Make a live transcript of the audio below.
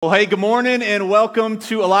Well, hey, good morning and welcome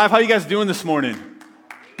to Alive. How you guys doing this morning?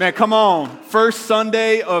 Man, come on. First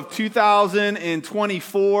Sunday of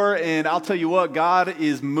 2024, and I'll tell you what, God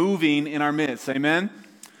is moving in our midst. Amen?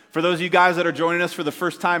 For those of you guys that are joining us for the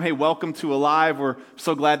first time, hey, welcome to Alive. We're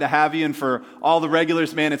so glad to have you. And for all the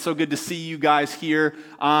regulars, man, it's so good to see you guys here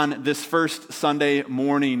on this first Sunday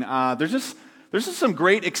morning. There's just some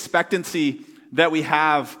great expectancy that we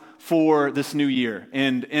have for this new year.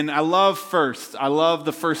 And I love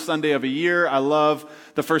the first Sunday of a year. I love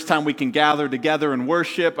the first time we can gather together and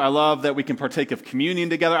worship. I love that we can partake of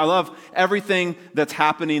communion together. I love everything that's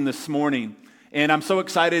happening this morning. And I'm so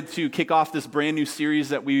excited to kick off this brand new series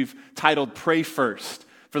that we've titled Pray First.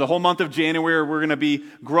 For the whole month of January, we're going to be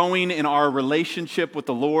growing in our relationship with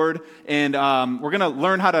the Lord. And we're going to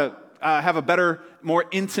learn how to have a better, more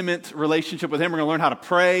intimate relationship with Him. We're going to learn how to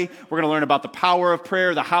pray. We're going to learn about the power of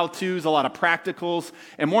prayer, the how-tos, a lot of practicals.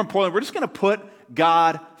 And more importantly, we're just going to put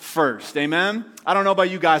God first. Amen? I don't know about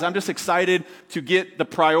you guys. I'm just excited to get the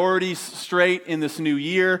priorities straight in this new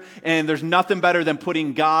year. And there's nothing better than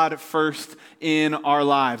putting God first in our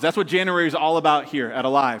lives. That's what January is all about here at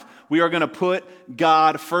Alive. We are going to put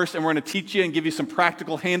God first, and we're going to teach you and give you some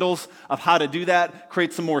practical handles of how to do that,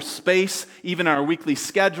 create some more space, even in our weekly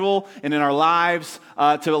schedule and in our lives,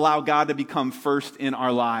 to allow God to become first in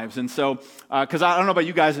our lives. And so, because I don't know about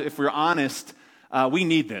you guys, if we're honest, we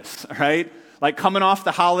need this, right? Like coming off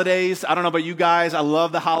the holidays, I don't know about you guys, I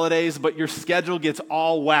love the holidays, but your schedule gets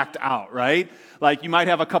all whacked out, right? Like you might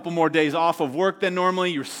have a couple more days off of work than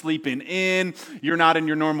normally, you're sleeping in, you're not in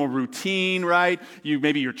your normal routine, right?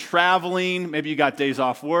 Maybe you're traveling, maybe you got days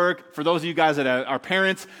off work. For those of you guys that are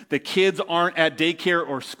parents, the kids aren't at daycare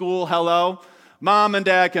or school, hello? Mom and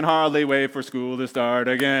Dad can hardly wait for school to start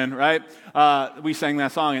again, right? We sang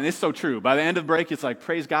that song, and it's so true. By the end of the break, it's like,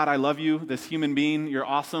 praise God, I love you, this human being, you're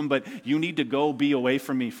awesome, but you need to go be away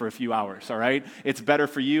from me for a few hours, all right? It's better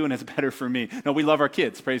for you, and it's better for me. No, we love our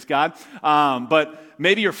kids, praise God. But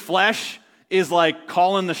maybe your flesh is like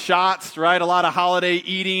calling the shots, right? A lot of holiday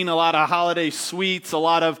eating, a lot of holiday sweets, a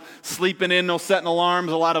lot of sleeping in, no setting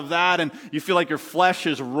alarms, a lot of that, and you feel like your flesh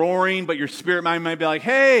is roaring, but your spirit mind might be like,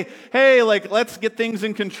 hey, like let's get things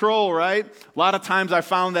in control, right? A lot of times I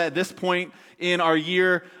found that at this point in our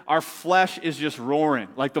year, our flesh is just roaring.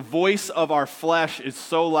 Like the voice of our flesh is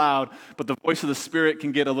so loud, but the voice of the Spirit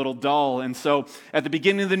can get a little dull. And so at the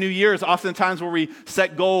beginning of the new year is oftentimes where we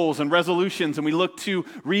set goals and resolutions and we look to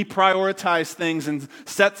reprioritize things and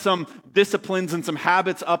set some disciplines and some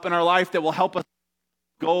habits up in our life that will help us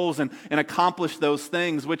goals and accomplish those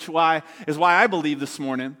things, which is why I believe this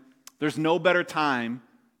morning there's no better time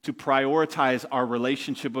to prioritize our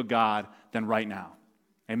relationship with God than right now.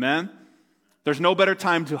 Amen? There's no better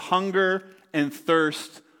time to hunger and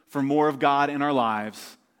thirst for more of God in our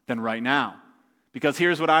lives than right now. Because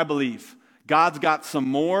here's what I believe. God's got some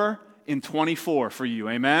more in 24 for you.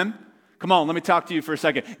 Amen? Come on, let me talk to you for a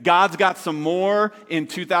second. God's got some more in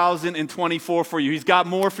 2024 for you. He's got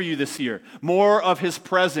more for you this year. More of His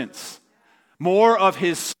presence. More of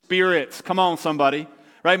His Spirit. Come on, somebody.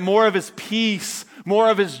 Right? More of His peace.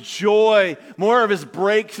 More of His joy. More of His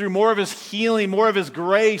breakthrough. More of His healing. More of His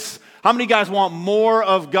grace. How many guys want more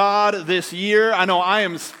of God this year? I know I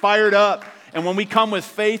am fired up. And when we come with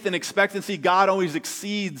faith and expectancy, God always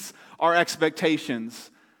exceeds our expectations.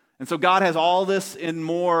 And so God has all this and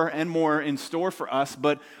more in store for us,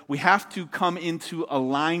 but we have to come into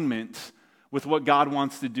alignment with what God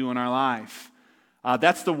wants to do in our life.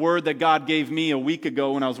 That's the word that God gave me a week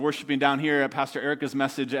ago when I was worshiping down here at Pastor Eric's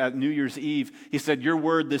message at New Year's Eve. He said, your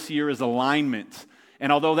word this year is alignment.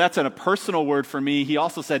 And although that's a personal word for me, he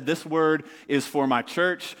also said, this word is for my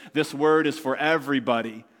church. This word is for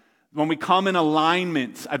everybody. When we come in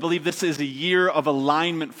alignment, I believe this is a year of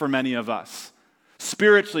alignment for many of us.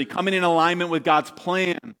 Spiritually, coming in alignment with God's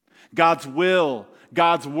plan, God's will,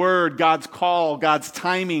 God's word, God's call, God's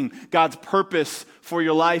timing, God's purpose for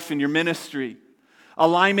your life and your ministry.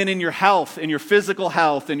 Alignment in your health, in your physical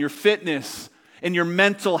health, in your fitness, in your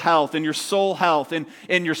mental health, in your soul health,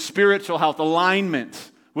 in your spiritual health, alignment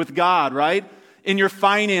with God, right? In your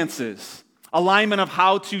finances, alignment of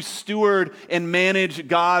how to steward and manage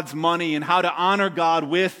God's money and how to honor God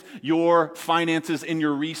with your finances and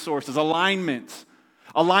your resources, alignment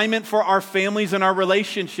for our families and our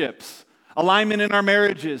relationships, alignment in our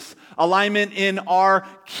marriages, alignment in our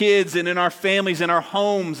kids and in our families, in our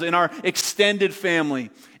homes, in our extended family,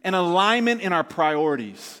 and alignment in our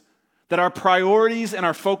priorities. That our priorities and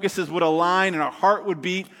our focuses would align and our heart would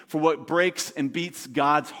beat for what breaks and beats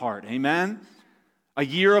God's heart. Amen? A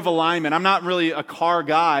year of alignment. I'm not really a car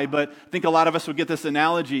guy, but I think a lot of us would get this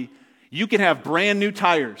analogy. You can have brand new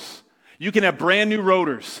tires. You can have brand new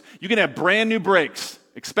rotors. You can have brand new brakes.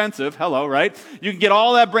 Expensive, hello, right? You can get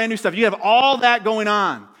all that brand new stuff. You have all that going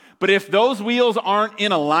on. But if those wheels aren't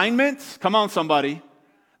in alignment, come on somebody,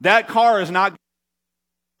 that car is not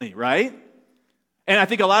going, right? And I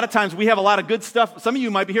think a lot of times we have a lot of good stuff. Some of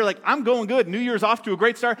you might be here like, I'm going good. New Year's off to a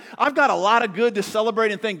great start. I've got a lot of good to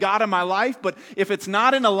celebrate and thank God in my life. But if it's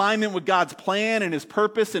not in alignment with God's plan and His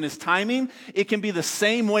purpose and His timing, it can be the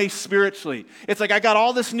same way spiritually. It's like I got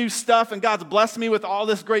all this new stuff and God's blessed me with all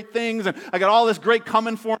this great things and I got all this great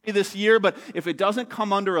coming for me this year. But if it doesn't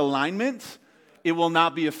come under alignment, it will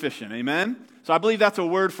not be efficient. Amen? So I believe that's a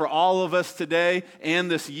word for all of us today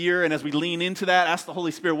and this year. And as we lean into that, ask the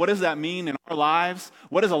Holy Spirit, what does that mean in our lives?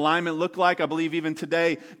 What does alignment look like? I believe even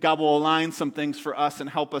today, God will align some things for us and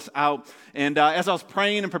help us out. And as I was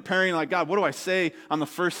praying and preparing, like, God, what do I say on the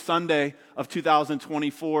first Sunday of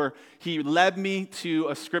 2024? He led me to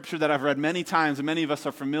a scripture that I've read many times, and many of us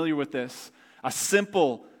are familiar with this. A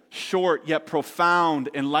simple, short yet profound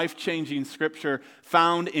and life-changing scripture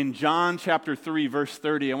found in John chapter 3, verse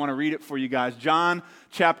 30. I want to read it for you guys. John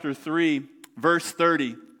chapter 3, verse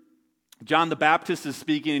 30. John the Baptist is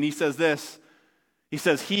speaking, and he says this. He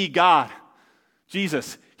says, He, God,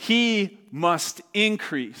 Jesus, He must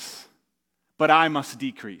increase, but I must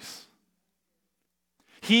decrease.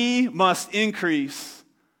 He must increase,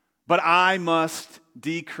 but I must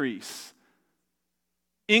decrease.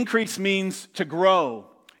 Increase means to grow.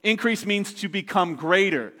 Increase means to become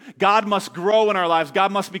greater. God must grow in our lives.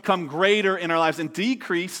 God must become greater in our lives. And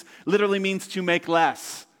decrease literally means to make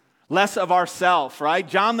less. Less of ourself, right?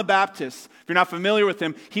 John the Baptist, if you're not familiar with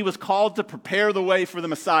him, he was called to prepare the way for the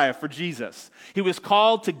Messiah, for Jesus. He was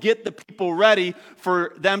called to get the people ready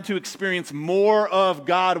for them to experience more of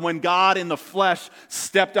God when God in the flesh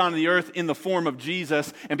stepped onto the earth in the form of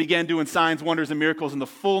Jesus and began doing signs, wonders, and miracles, and the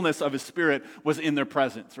fullness of His Spirit was in their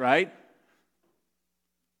presence, right?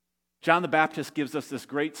 John the Baptist gives us this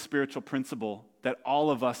great spiritual principle that all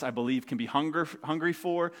of us, I believe, can be hungry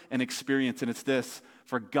for and experience, and it's this: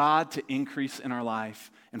 for God to increase in our life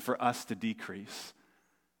and for us to decrease.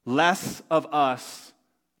 Less of us,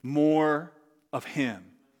 more of Him.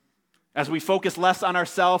 As we focus less on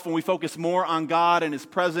ourselves and we focus more on God and His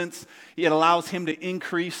presence, it allows Him to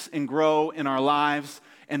increase and grow in our lives,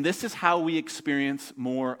 and this is how we experience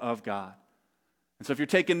more of God. And so if you're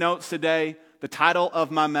taking notes today, the title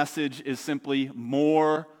of my message is simply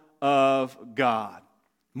More of God.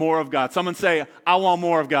 More of God. Someone say, I want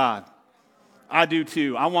more of God. I do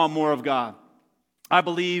too. I want more of God. I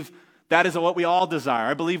believe that is what we all desire.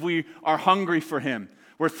 I believe we are hungry for Him.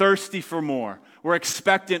 We're thirsty for more. We're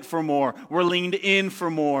expectant for more. We're leaned in for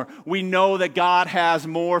more. We know that God has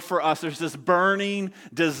more for us. There's this burning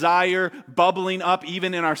desire bubbling up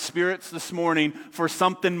even in our spirits this morning for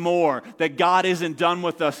something more, that God isn't done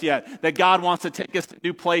with us yet, that God wants to take us to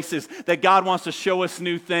new places, that God wants to show us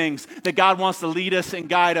new things, that God wants to lead us and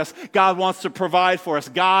guide us. God wants to provide for us.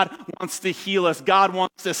 God wants to heal us. God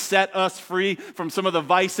wants to set us free from some of the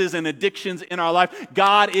vices and addictions in our life.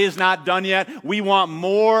 God is not done yet. We want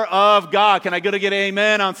more of God. Can I go to get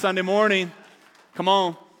amen on Sunday morning? Come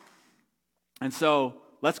on. And so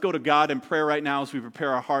let's go to God in prayer right now as we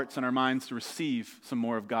prepare our hearts and our minds to receive some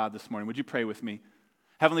more of God this morning. Would you pray with me?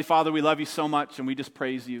 Heavenly Father, we love You so much and we just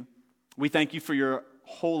praise You. We thank You for Your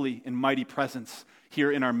holy and mighty presence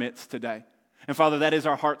here in our midst today. And Father, that is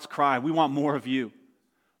our heart's cry. We want more of You.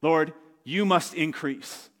 Lord, You must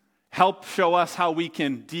increase. Help show us how we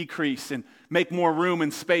can decrease and make more room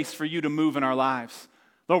and space for You to move in our lives.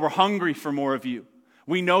 Lord, we're hungry for more of You.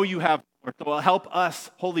 We know You have more. So help us,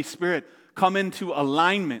 Holy Spirit, come into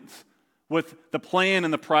alignment with the plan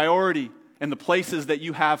and the priority and the places that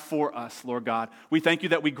You have for us, Lord God. We thank You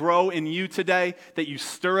that we grow in You today, that You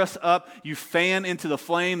stir us up, You fan into the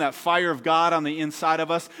flame, that fire of God on the inside of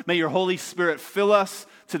us. May Your Holy Spirit fill us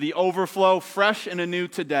to the overflow, fresh and anew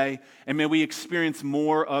today, and may we experience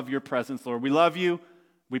more of Your presence, Lord. We love You.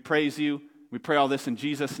 We praise You. We pray all this in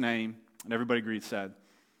Jesus' name. And everybody agreed, said,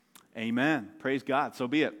 amen. Praise God. So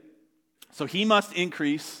be it. So He must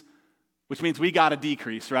increase, which means we got to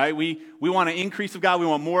decrease, right? We want an increase of God. We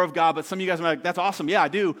want more of God. But some of you guys are like, that's awesome. Yeah, I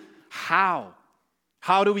do. How?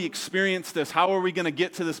 How do we experience this? How are we going to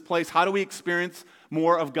get to this place? How do we experience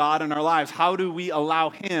more of God in our lives? How do we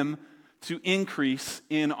allow Him to increase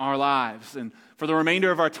in our lives? And for the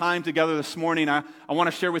remainder of our time together this morning, I want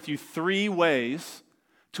to share with you 3 ways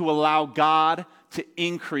to allow God to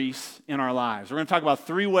increase in our lives. We're going to talk about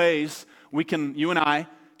 3 ways you and I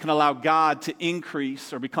can allow God to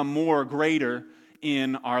increase or become more greater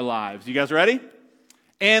in our lives. You guys ready?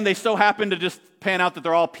 And they so happen to just pan out that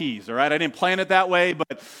they're all P's, all right? I didn't plan it that way,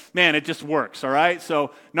 but man, it just works, all right?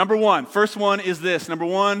 So number one, first one is this. Number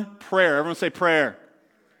one, prayer. Everyone say prayer.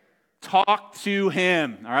 Talk to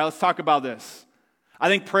him. All right, let's talk about this. I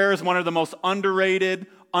think prayer is one of the most underrated,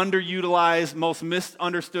 underutilized, most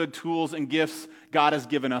misunderstood tools and gifts God has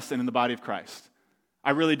given us in the body of Christ.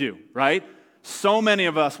 I really do, right? So many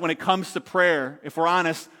of us, when it comes to prayer, if we're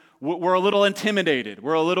honest, we're a little intimidated.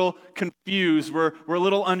 We're a little confused. We're a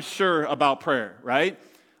little unsure about prayer, right?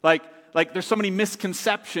 Like there's so many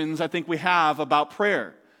misconceptions I think we have about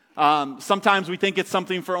prayer. Sometimes we think it's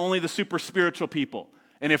something for only the super spiritual people.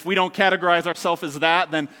 And if we don't categorize ourselves as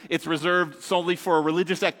that, then it's reserved solely for a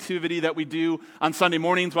religious activity that we do on Sunday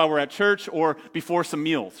mornings while we're at church or before some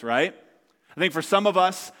meals, right? I think for some of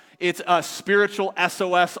us, it's a spiritual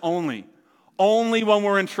SOS only. Only when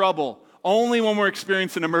we're in trouble. Only when we're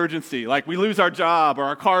experiencing an emergency, like we lose our job or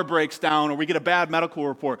our car breaks down or we get a bad medical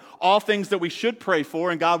report. All things that we should pray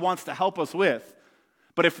for and God wants to help us with.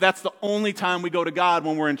 But if that's the only time we go to God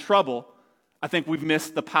when we're in trouble, I think we've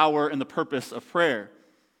missed the power and the purpose of prayer.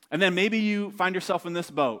 And then maybe you find yourself in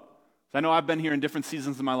this boat. I know I've been here in different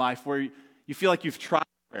seasons of my life where you feel like you've tried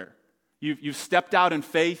prayer. You've stepped out in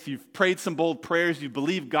faith. You've prayed some bold prayers. You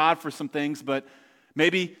believe God for some things, but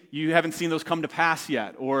maybe you haven't seen those come to pass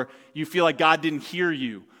yet, or you feel like God didn't hear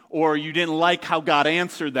you, or you didn't like how God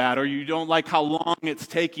answered that, or you don't like how long it's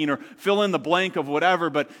taking, or fill in the blank of whatever,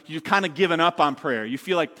 but you've kind of given up on prayer. You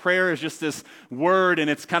feel like prayer is just this word, and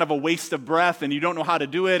it's kind of a waste of breath, and you don't know how to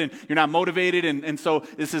do it, and you're not motivated, and so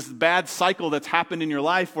it's this bad cycle that's happened in your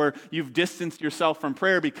life where you've distanced yourself from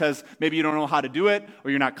prayer because maybe you don't know how to do it, or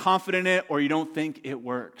you're not confident in it, or you don't think it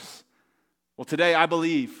works. Well, today I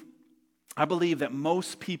believe that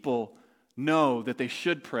most people know that they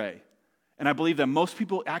should pray. And I believe that most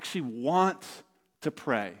people actually want to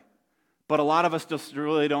pray. But a lot of us just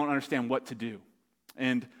really don't understand what to do.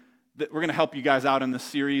 And we're going to help you guys out in this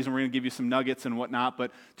series, and we're going to give you some nuggets and whatnot.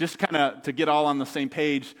 But just kind of to get all on the same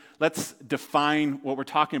page, let's define what we're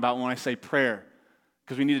talking about when I say prayer.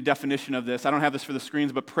 Because we need a definition of this. I don't have this for the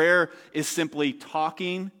screens, but prayer is simply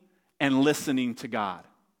talking and listening to God.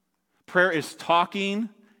 Prayer is talking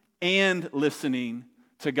and listening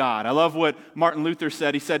to God. I love what Martin Luther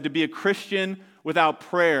said. He said, to be a Christian without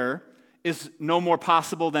prayer is no more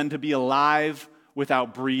possible than to be alive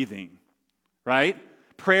without breathing, right?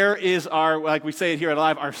 Prayer is our, like we say it here at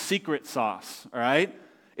Alive, our secret sauce, all right?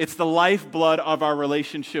 It's the lifeblood of our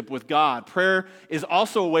relationship with God. Prayer is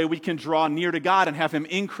also a way we can draw near to God and have Him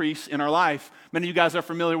increase in our life. Many of you guys are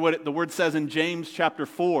familiar with what the word says in James chapter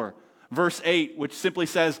 4, verse 8, which simply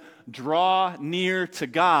says, draw near to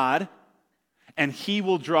God, and He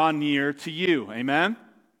will draw near to you. Amen?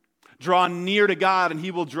 Draw near to God, and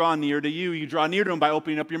He will draw near to you. You draw near to Him by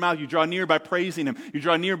opening up your mouth. You draw near by praising Him. You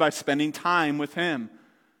draw near by spending time with Him.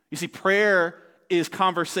 You see, prayer is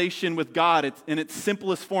conversation with God. It's in its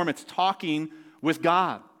simplest form. It's talking with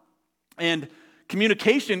God. And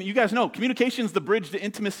communication, you guys know, communication is the bridge to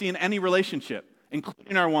intimacy in any relationship,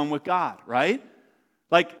 including our one with God, right?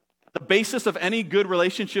 Like, the basis of any good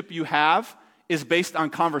relationship you have is based on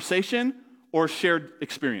conversation or shared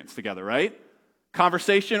experience together, right?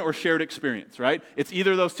 Conversation or shared experience, right? It's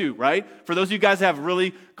either of those two, right? For those of you guys that have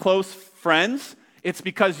really close friends, it's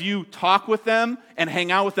because you talk with them and hang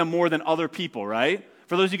out with them more than other people, right?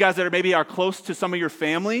 For those of you guys that maybe are close to some of your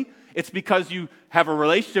family, it's because you have a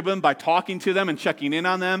relationship with them by talking to them and checking in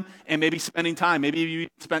on them and maybe spending time. Maybe you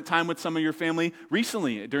spent time with some of your family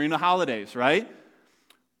recently during the holidays, right?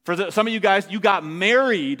 For some of you guys, you got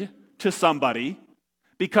married to somebody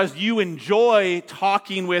because you enjoy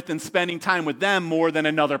talking with and spending time with them more than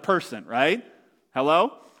another person, right?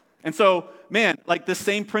 Hello? And so, man, like the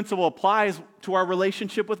same principle applies to our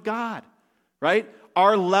relationship with God, right?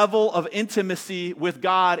 Our level of intimacy with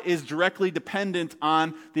God is directly dependent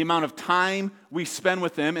on the amount of time we spend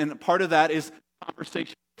with Him, and part of that is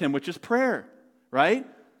conversation with Him, which is prayer, right?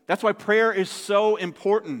 That's why prayer is so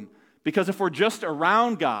important. Because if we're just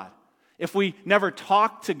around God, if we never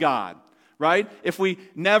talk to God, right? If we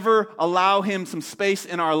never allow Him some space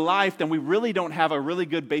in our life, then we really don't have a really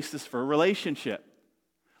good basis for a relationship.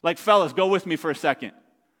 Like, fellas, go with me for a second.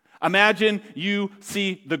 Imagine you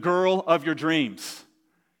see the girl of your dreams.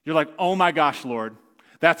 You're like, oh my gosh, Lord,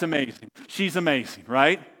 that's amazing. She's amazing,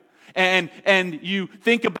 right? And you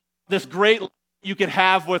think about this great life you could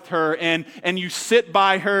have with her, and you sit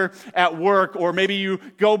by her at work, or maybe you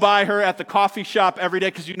go by her at the coffee shop every day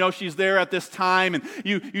because you know she's there at this time, and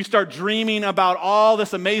you start dreaming about all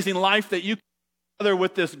this amazing life that you can have together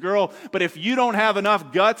with this girl. But if you don't have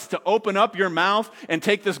enough guts to open up your mouth and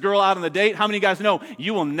take this girl out on the date, how many of you guys know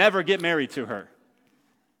you will never get married to her?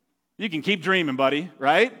 You can keep dreaming, buddy,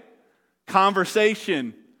 right?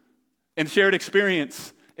 Conversation and shared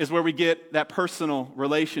experience is where we get that personal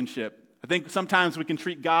relationship. I think sometimes we can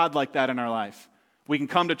treat God like that in our life. We can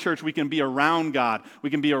come to church, we can be around God, we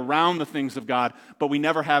can be around the things of God, but we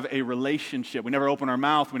never have a relationship. We never open our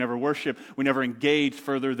mouth, we never worship, we never engage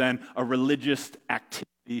further than a religious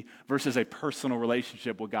activity versus a personal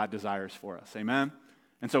relationship, what God desires for us. Amen?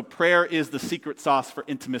 And so prayer is the secret sauce for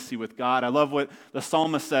intimacy with God. I love what the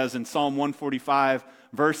psalmist says in Psalm 145,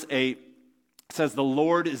 verse 8. It says, "The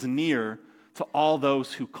Lord is near to all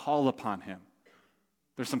those who call upon him."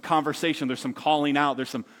 There's some conversation, there's some calling out,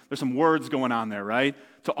 there's some words going on there, right?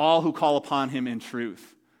 To all who call upon him in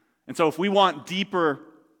truth. And so if we want deeper,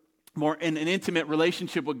 more an intimate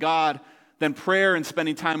relationship with God, then prayer and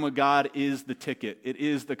spending time with God is the ticket. It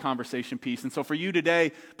is the conversation piece. And so for you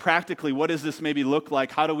today, practically, what does this maybe look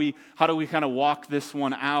like? How do we kind of walk this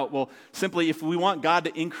one out? Well, simply, if we want God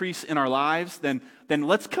to increase in our lives, then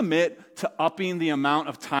let's commit to upping the amount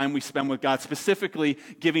of time we spend with God, specifically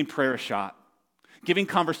giving prayer a shot, giving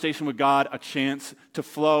conversation with God a chance to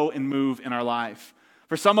flow and move in our life.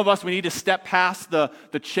 For some of us, we need to step past the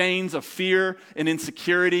chains of fear and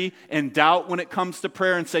insecurity and doubt when it comes to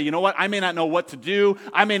prayer and say, you know what, I may not know what to do,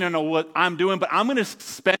 I may not know what I'm doing, but I'm going to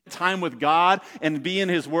spend time with God and be in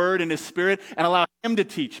his word and his spirit and allow him to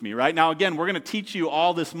teach me, right? Now, again, we're going to teach you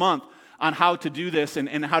all this month on how to do this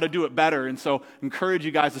and how to do it better. And so encourage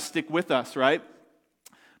you guys to stick with us, right?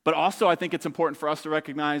 But also, I think it's important for us to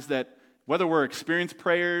recognize that whether we're experienced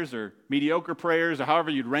prayers or mediocre prayers or however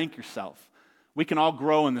you'd rank yourself, we can all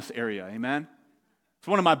grow in this area, amen? It's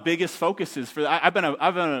one of my biggest focuses. I've been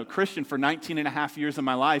a Christian for 19 and a half years of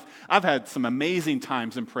my life. I've had some amazing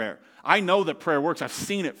times in prayer. I know that prayer works. I've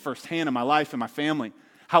seen it firsthand in my life and my family.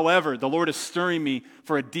 However, the Lord is stirring me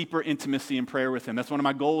for a deeper intimacy in prayer with him. That's one of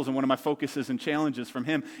my goals and one of my focuses and challenges from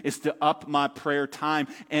him is to up my prayer time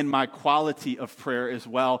and my quality of prayer as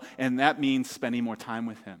well, and that means spending more time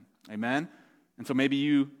with him, amen? And so maybe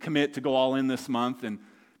you commit to go all in this month and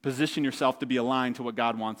position yourself to be aligned to what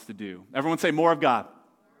God wants to do. Everyone say more of God.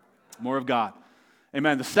 More of God.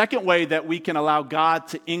 Amen. The second way that we can allow God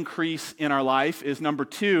to increase in our life is number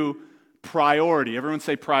 2, priority. Everyone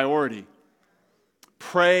say priority.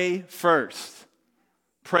 Pray first.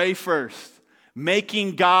 Pray first.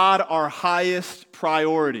 Making God our highest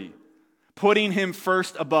priority. Putting him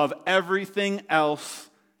first above everything else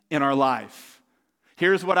in our life.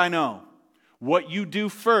 Here's what I know. What you do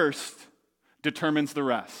first determines the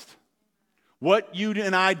rest. What you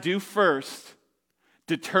and I do first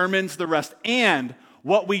determines the rest. And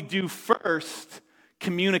what we do first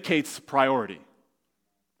communicates priority.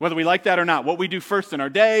 Whether we like that or not, what we do first in our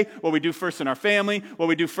day, what we do first in our family, what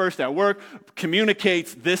we do first at work,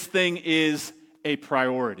 communicates this thing is a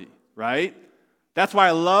priority, right? That's why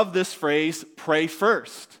I love this phrase, pray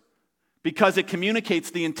first. Because it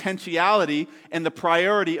communicates the intentionality and the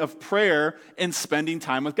priority of prayer and spending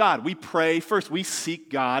time with God. We pray first. We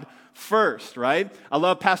seek God first, right? I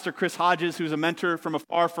love Pastor Chris Hodges, who's a mentor from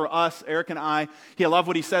afar for us, Eric and I. I love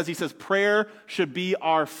what he says. He says, prayer should be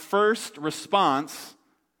our first response,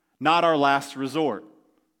 not our last resort.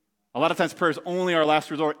 A lot of times prayer is only our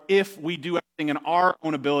last resort if we do everything in our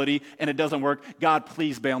own ability and it doesn't work. God,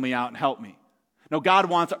 please bail me out and help me. No, God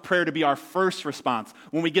wants prayer to be our first response.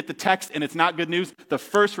 When we get the text and it's not good news, the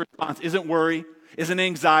first response isn't worry, isn't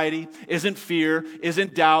anxiety, isn't fear,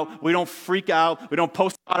 isn't doubt. We don't freak out. We don't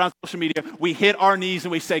post about it on social media. We hit our knees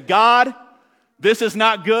and we say, God, this is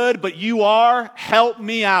not good, but you are. Help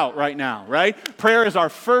me out right now, right? Prayer is our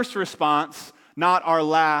first response, not our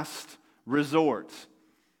last resort.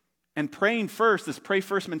 And praying first, this pray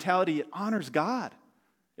first mentality, it honors God.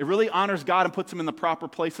 It really honors God and puts him in the proper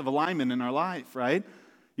place of alignment in our life, right?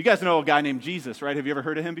 You guys know a guy named Jesus, right? Have you ever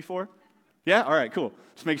heard of him before? Yeah? All right, cool.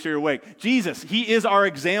 Just make sure you're awake. Jesus, he is our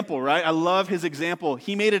example, right? I love his example.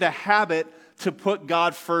 He made it a habit to put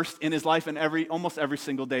God first in his life in almost every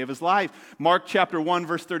single day of his life. Mark chapter 1,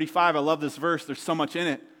 verse 35. I love this verse. There's so much in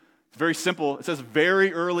it. It's very simple. It says,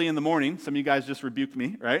 very early in the morning. Some of you guys just rebuked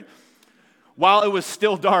me, right? While it was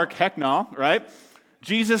still dark, heck no, right?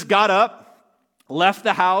 Jesus got up, left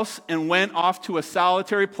the house, and went off to a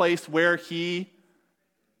solitary place where he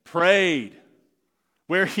prayed.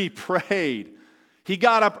 Where he prayed. He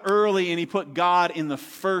got up early and he put God in the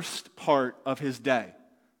first part of his day.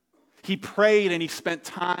 He prayed and he spent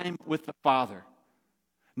time with the Father.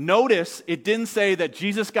 Notice it didn't say that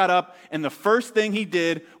Jesus got up and the first thing he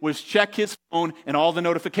did was check his phone and all the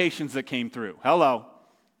notifications that came through. Hello.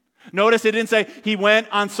 Notice it didn't say he went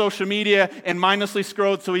on social media and mindlessly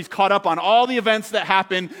scrolled so he's caught up on all the events that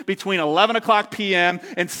happened between 11 o'clock p.m.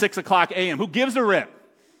 and 6 o'clock a.m. Who gives a rip?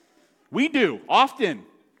 We do, often,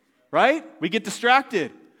 right? We get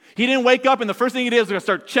distracted. He didn't wake up and the first thing he did was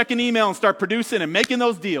start checking email and start producing and making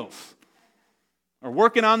those deals or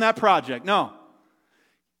working on that project. No.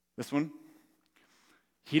 This one.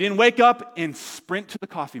 He didn't wake up and sprint to the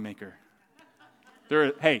coffee maker.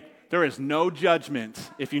 There is no judgment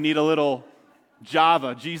if you need a little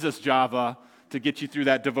Jesus Java, to get you through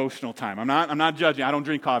that devotional time. I'm not judging. I don't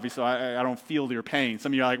drink coffee, so I don't feel your pain.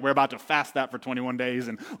 Some of you are like, we're about to fast that for 21 days,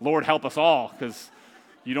 and Lord help us all, because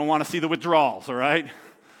you don't want to see the withdrawals, all right?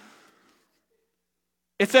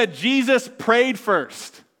 It said Jesus prayed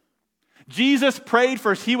first. Jesus prayed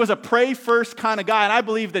first. He was a pray first kind of guy, and I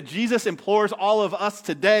believe that Jesus implores all of us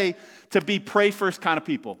today to be pray first kind of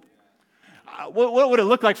people. What would it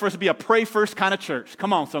look like for us to be a pray first kind of church?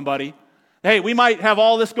 Come on, somebody. Hey, we might have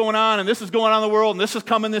all this going on, and this is going on in the world, and this is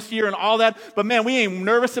coming this year, and all that, but man, we ain't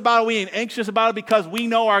nervous about it, we ain't anxious about it, because we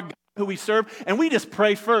know our God who we serve, and we just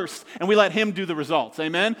pray first, and we let Him do the results,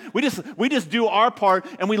 amen? We just do our part,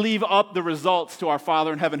 and we leave up the results to our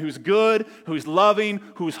Father in heaven, who's good, who's loving,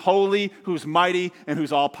 who's holy, who's mighty, and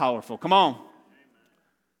who's all-powerful. Come on.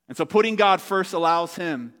 And so putting God first allows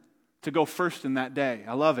Him to go first in that day.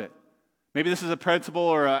 I love it. Maybe this is a principle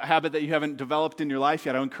or a habit that you haven't developed in your life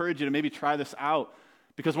yet. I encourage you to maybe try this out.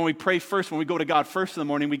 Because when we pray first, when we go to God first in the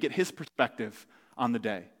morning, we get His perspective on the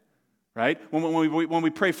day, right? When we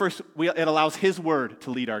pray first, it allows His word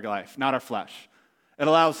to lead our life, not our flesh. It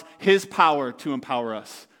allows His power to empower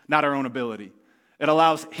us, not our own ability. It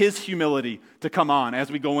allows His humility to come on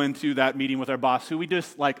as we go into that meeting with our boss, who we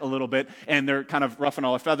dislike a little bit, and they're kind of ruffing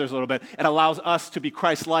all our feathers a little bit. It allows us to be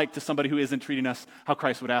Christ-like to somebody who isn't treating us how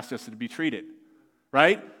Christ would ask us to be treated,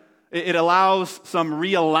 right? It allows some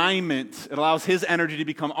realignment. It allows His energy to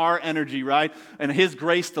become our energy, right? And His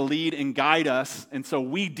grace to lead and guide us. And so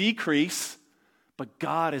we decrease, but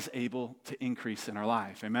God is able to increase in our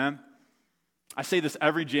life. Amen? I say this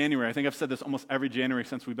every January. I think I've said this almost every January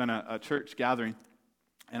since we've been a church gathering.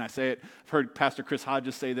 And I say it, I've heard Pastor Chris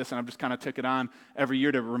Hodges say this, and I've just kind of took it on every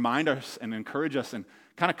year to remind us and encourage us and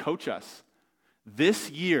kind of coach us. This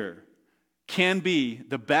year can be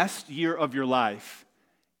the best year of your life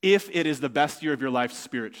if it is the best year of your life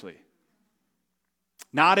spiritually.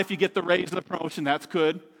 Not if you get the raise or the promotion, that's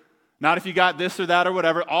good. Not if you got this or that or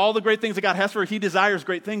whatever. All the great things that God has for us, He desires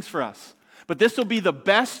great things for us. But this will be the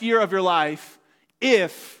best year of your life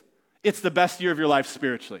if it's the best year of your life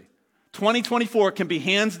spiritually. 2024 can be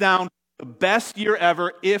hands down the best year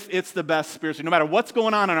ever if it's the best spiritually. No matter what's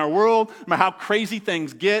going on in our world, no matter how crazy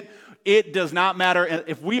things get, it does not matter.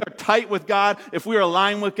 If we are tight with God, if we are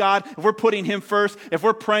aligned with God, if we're putting Him first, if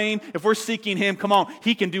we're praying, if we're seeking Him, come on,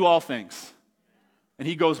 He can do all things. And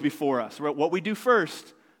He goes before us. What we do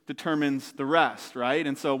first determines the rest, right?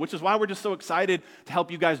 And so, which is why we're just so excited to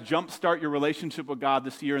help you guys jumpstart your relationship with God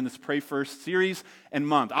this year in this Pray First series and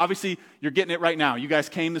month. Obviously, you're getting it right now. You guys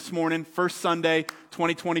came this morning, first Sunday,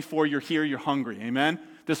 2024, you're here, you're hungry, amen?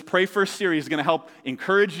 This Pray First series is going to help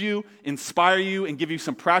encourage you, inspire you, and give you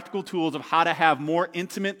some practical tools of how to have more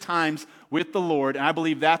intimate times with the Lord, and I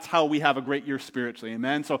believe that's how we have a great year spiritually,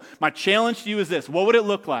 amen? So my challenge to you is this: what would it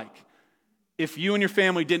look like if you and your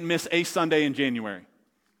family didn't miss a Sunday in January?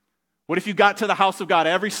 What if you got to the house of God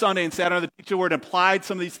every Sunday and sat under the teacher word and applied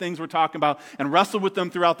some of these things we're talking about and wrestled with them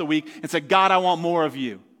throughout the week and said, God, I want more of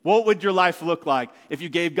you? What would your life look like if you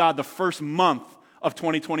gave God the first month of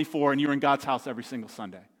 2024 and you were in God's house every single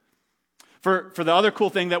Sunday? For the other cool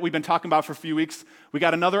thing that we've been talking about for a few weeks, we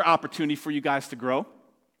got another opportunity for you guys to grow,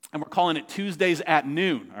 and we're calling it Tuesdays at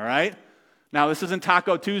noon, all right? Now, this isn't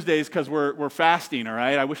Taco Tuesdays because we're fasting, all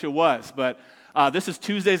right? I wish it was, but this is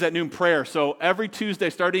Tuesdays at noon prayer. So every Tuesday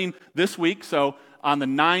starting this week, so on the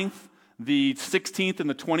 9th, the 16th, and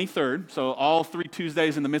the 23rd, so all 3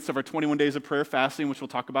 Tuesdays in the midst of our 21 days of prayer fasting, which we'll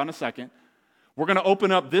talk about in a second, we're going to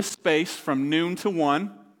open up this space from noon to 1,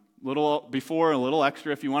 a little before, a little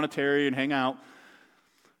extra if you want to tarry and hang out.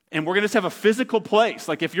 And we're going to just have a physical place.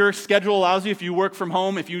 Like if your schedule allows you, if you work from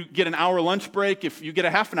home, if you get an hour lunch break, if you get a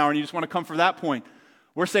half an hour and you just want to come for that point,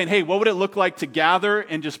 we're saying, hey, what would it look like to gather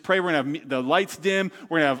and just pray? We're going to have the lights dim.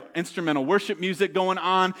 We're going to have instrumental worship music going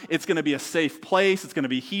on. It's going to be a safe place. It's going to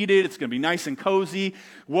be heated. It's going to be nice and cozy.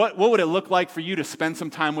 What would it look like for you to spend some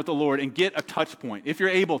time with the Lord and get a touch point, if you're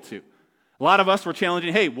able to? A lot of us were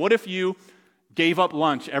challenging, hey, what if you gave up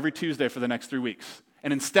lunch every Tuesday for the next 3 weeks?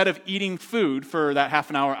 And instead of eating food for that half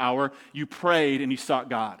an hour, you prayed and you sought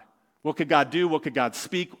God. What could God do? What could God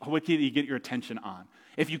speak? What could He get your attention on?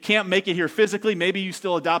 If you can't make it here physically, maybe you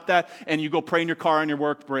still adopt that and you go pray in your car on your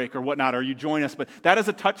work break or whatnot, or you join us. But that is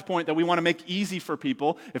a touch point that we want to make easy for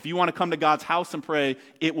people. If you want to come to God's house and pray,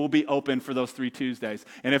 it will be open for those 3 Tuesdays.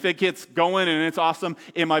 And if it gets going and it's awesome,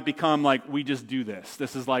 it might become like we just do this.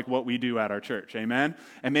 This is like what we do at our church, amen?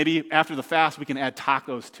 And maybe after the fast, we can add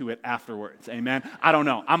tacos to it afterwards, amen? I don't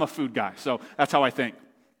know. I'm a food guy, so that's how I think.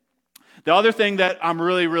 The other thing that I'm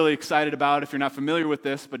really, really excited about, if you're not familiar with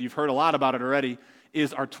this, but you've heard a lot about it already,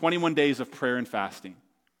 is our 21 days of prayer and fasting.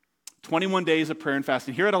 21 days of prayer and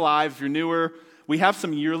fasting. Here at Alive, if you're newer, we have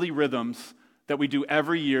some yearly rhythms that we do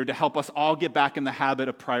every year to help us all get back in the habit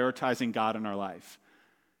of prioritizing God in our life.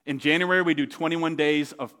 In January, we do 21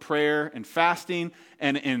 days of prayer and fasting,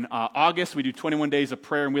 and in August, we do 21 days of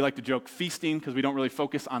prayer, and we like to joke feasting because we don't really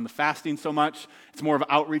focus on the fasting so much. It's more of an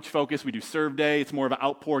outreach focus. We do serve day. It's more of an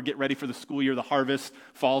outpour, get ready for the school year, the harvest,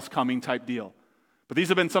 fall's coming type deal. But these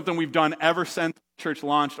have been something we've done ever since church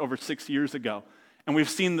launched over 6 years ago. And we've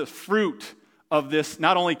seen the fruit of this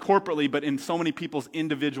not only corporately, but in so many people's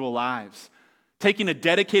individual lives. Taking a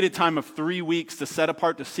dedicated time of 3 weeks to set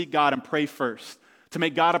apart to seek God and pray first, to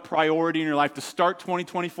make God a priority in your life, to start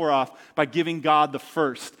 2024 off by giving God the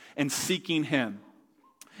first and seeking Him.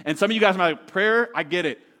 And some of you guys are like, prayer, I get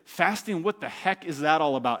it. Fasting, what the heck is that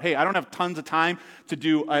all about? Hey, I don't have tons of time to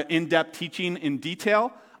do in-depth teaching in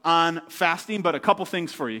detail on fasting, but a couple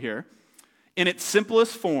things for you here. In its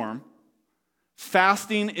simplest form,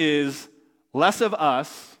 fasting is less of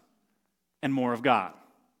us and more of God.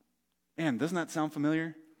 Man, doesn't that sound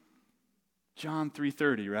familiar? John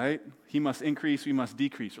 3:30, right? He must increase, we must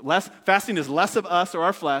decrease. Fasting is less of us or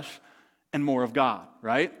our flesh and more of God,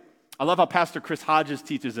 right? I love how Pastor Chris Hodges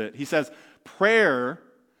teaches it. He says, prayer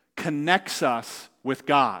connects us with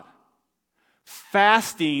God.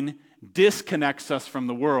 Fasting disconnects us from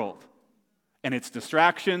the world and its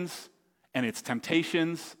distractions and its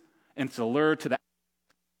temptations and its allure to that.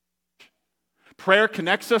 Prayer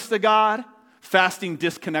connects us to God. Fasting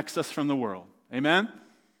disconnects us from the world. Amen?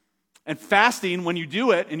 And fasting, when you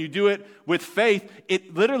do it, and you do it with faith,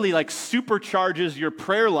 it literally like supercharges your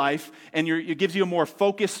prayer life and it gives you a more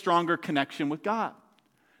focused, stronger connection with God.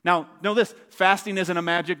 Now, know this, fasting isn't a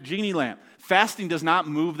magic genie lamp. Fasting does not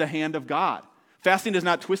move the hand of God. Fasting is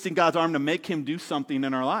not twisting God's arm to make Him do something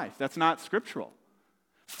in our life. That's not scriptural.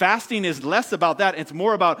 Fasting is less about that. It's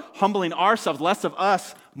more about humbling ourselves, less of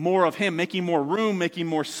us, more of Him, making more room, making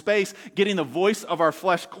more space, getting the voice of our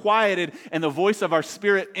flesh quieted and the voice of our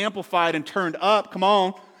spirit amplified and turned up. Come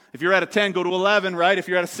on. If you're at a 10, go to 11, right? If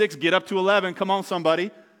you're at a 6, get up to 11. Come on, somebody,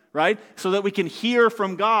 right? So that we can hear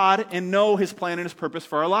from God and know His plan and His purpose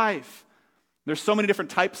for our life. There's so many different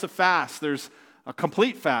types of fast. There's a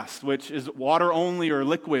complete fast, which is water only or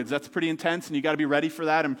liquids. That's pretty intense, and you got to be ready for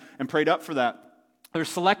that and prayed up for that. There's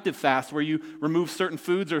selective fast where you remove certain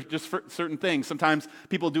foods or just certain things. Sometimes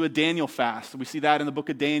people do a Daniel fast. We see that in the book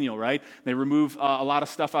of Daniel, right? They remove a lot of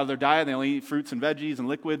stuff out of their diet. They only eat fruits and veggies and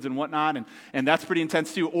liquids and whatnot, and that's pretty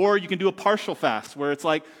intense too. Or you can do a partial fast where it's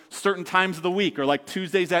like certain times of the week or like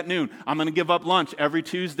Tuesdays at noon. I'm going to give up lunch every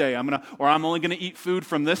Tuesday. I'm only going to eat food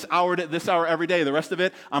from this hour to this hour every day. The rest of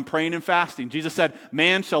it, I'm praying and fasting. Jesus said,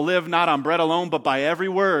 man shall live not on bread alone, but by every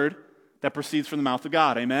word that proceeds from the mouth of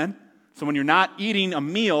God. Amen? So when you're not eating a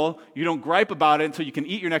meal, you don't gripe about it until you can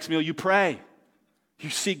eat your next meal. You pray. You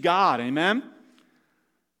seek God. Amen?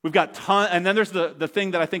 We've got and then there's the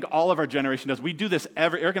thing that I think all of our generation does. We do this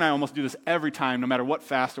Eric and I almost do this every time, no matter what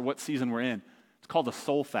fast or what season we're in. It's called a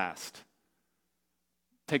soul fast.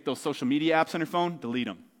 Take those social media apps on your phone, delete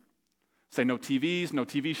them. Say no TVs, no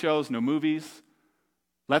TV shows, no movies.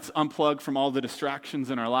 Let's unplug from all the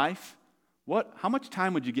distractions in our life. How much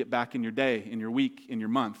time would you get back in your day, in your week, in your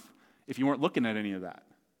month, if you weren't looking at any of that?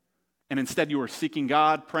 And instead you were seeking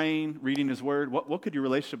God, praying, reading His Word. What could your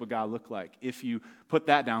relationship with God look like if you put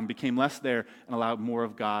that down, became less there, and allowed more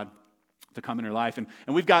of God to come in your life? And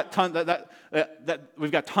we've got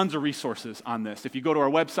we've got tons of resources on this. If you go to our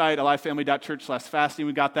website, alivefamily.church/fasting,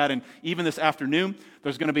 we got that. And even this afternoon,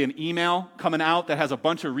 there's going to be an email coming out that has a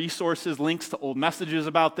bunch of resources, links to old messages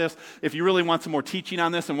about this. If you really want some more teaching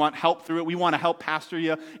on this and want help through it, we want to help pastor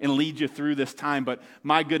you and lead you through this time. But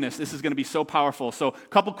my goodness, this is going to be so powerful. So a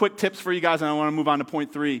couple quick tips for you guys, and I want to move on to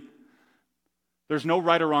point 3. There's no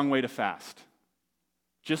right or wrong way to fast.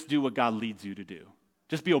 Just do what God leads you to do.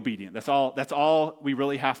 Just be obedient. That's all we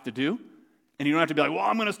really have to do. And you don't have to be like, well,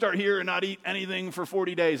 I'm going to start here and not eat anything for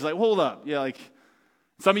 40 days. Like, hold up. Yeah, like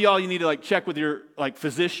some of y'all, you need to like check with your like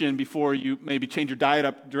physician before you maybe change your diet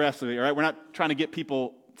up drastically, all right? We're not trying to get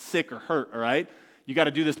people sick or hurt, all right? You got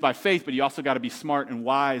to do this by faith, but you also got to be smart and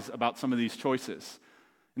wise about some of these choices.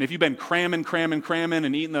 And if you've been cramming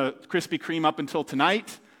and eating the Krispy Kreme up until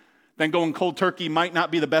tonight, then going cold turkey might not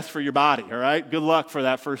be the best for your body, all right? Good luck for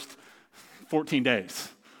that first 14 days.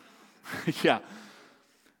 Yeah.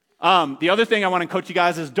 The other thing I want to coach you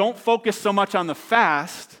guys is don't focus so much on the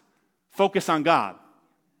fast, focus on God.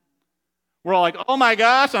 We're all like, oh my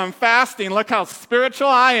gosh, I'm fasting. Look how spiritual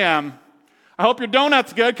I am. I hope your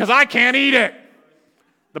donut's good because I can't eat it.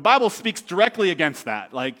 The Bible speaks directly against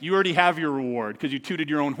that. Like, you already have your reward because you tooted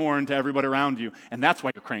your own horn to everybody around you, and that's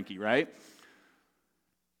why you're cranky, right?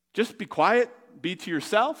 Just be quiet, be to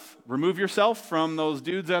yourself, remove yourself from those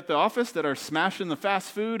dudes at the office that are smashing the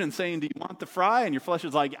fast food and saying, do you want the fry? And your flesh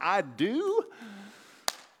is like, I do,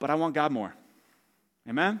 but I want God more.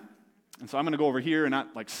 Amen? And so I'm going to go over here and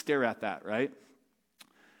not like stare at that, right?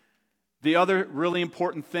 The other really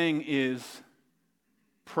important thing is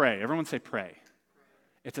pray. Everyone say pray.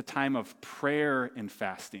 It's a time of prayer and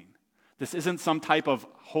fasting. This isn't some type of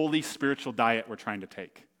holy spiritual diet we're trying to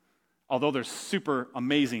take. Although there's super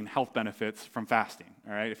amazing health benefits from fasting,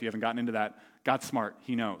 all right? If you haven't gotten into that, God's smart.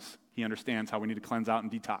 He knows. He understands how we need to cleanse out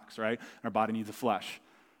and detox, right? Our body needs a flesh.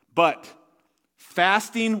 But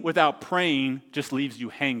fasting without praying just leaves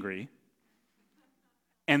you hangry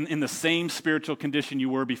and in the same spiritual condition you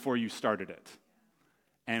were before you started it.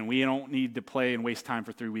 And we don't need to play and waste time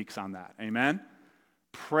for 3 weeks on that. Amen?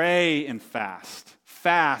 Pray and fast.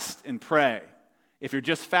 Fast and pray. If you're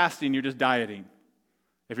just fasting, you're just dieting.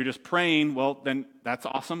 If you're just praying, well, then that's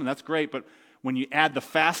awesome and that's great. But when you add the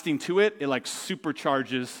fasting to it, it like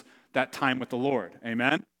supercharges that time with the Lord.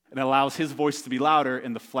 Amen? It allows his voice to be louder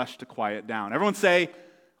and the flesh to quiet down. Everyone say,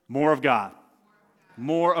 more of God.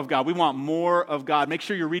 More of God. We want more of God. Make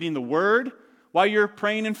sure you're reading the Word while you're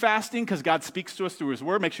praying and fasting, because God speaks to us through his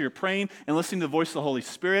Word. Make sure you're praying and listening to the voice of the Holy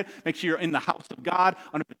Spirit. Make sure you're in the house of God,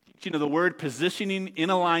 under the teaching of the Word, positioning in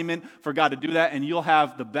alignment for God to do that, and you'll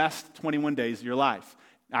have the best 21 days of your life.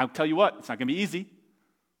 I'll tell you what, it's not going to be easy.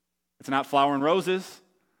 It's not flower and roses.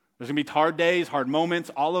 There's going to be hard days, hard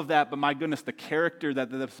moments, all of that, but my goodness, the character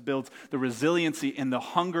that this builds, the resiliency and the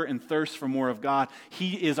hunger and thirst for more of God,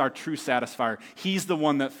 he is our true satisfier. He's the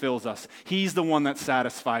one that fills us. He's the one that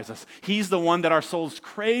satisfies us. He's the one that our souls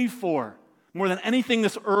crave for more than anything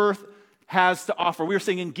this earth has to offer. We were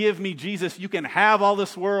singing, give me Jesus. You can have all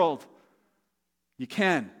this world. You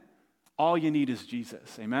can. All you need is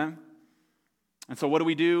Jesus. Amen? And so what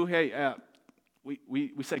do? Hey,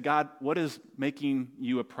 we say, God, what does making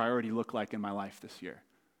you a priority look like in my life this year?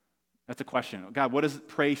 That's a question. God, what does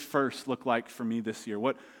pray first look like for me this year?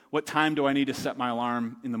 What time do I need to set my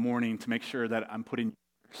alarm in the morning to make sure that I'm putting you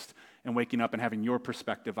first and waking up and having your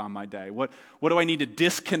perspective on my day? What do I need to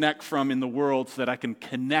disconnect from in the world so that I can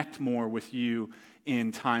connect more with you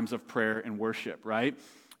in times of prayer and worship, right?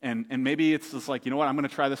 And maybe it's just like, you know what, I'm going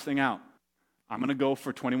to try this thing out. I'm going to go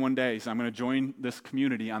for 21 days. I'm going to join this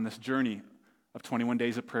community on this journey of 21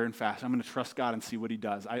 days of prayer and fast. I'm going to trust God and see what he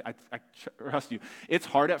does. I trust you. It's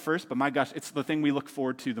hard at first, but my gosh, it's the thing we look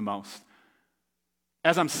forward to the most.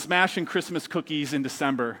 As I'm smashing Christmas cookies in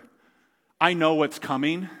December, I know what's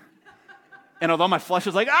coming. And although my flesh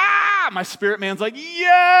is like, my spirit man's like,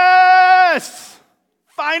 yes!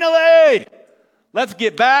 Finally! Let's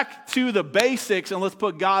get back to the basics and let's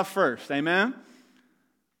put God first. Amen?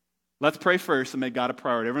 Let's pray first and make God a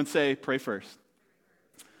priority. Everyone say, pray first.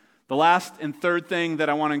 The last and third thing that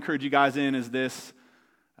I want to encourage you guys in is this,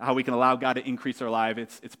 how we can allow God to increase our life.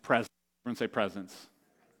 It's presence. Everyone say presence.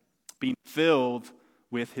 Being filled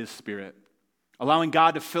with his Spirit. Allowing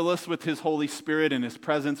God to fill us with his Holy Spirit and his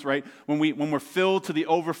presence, right? When we're filled to the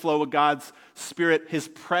overflow with God's Spirit, his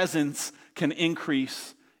presence can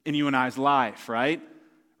increase in you and I's life, right?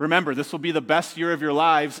 Remember, this will be the best year of your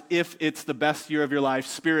lives if it's the best year of your life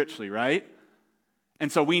spiritually, right?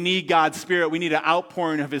 And so we need God's Spirit. We need an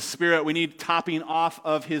outpouring of his Spirit. We need topping off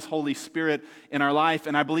of his Holy Spirit in our life.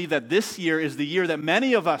 And I believe that this year is the year that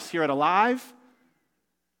many of us here at Alive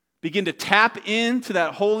begin to tap into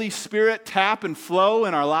that Holy Spirit, tap and flow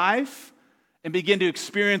in our life, and begin to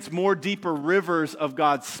experience more deeper rivers of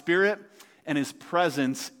God's Spirit and his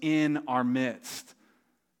presence in our midst.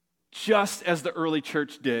 Just as the early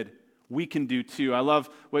church did, we can do too. I love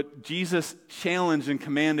what Jesus challenged and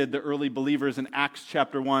commanded the early believers in Acts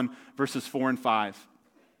chapter 1, verses 4 and 5.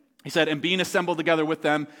 He said, and being assembled together with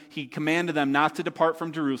them, he commanded them not to depart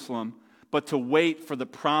from Jerusalem, but to wait for the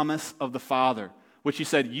promise of the Father, which he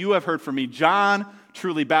said, you have heard from me. John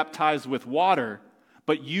truly baptized with water,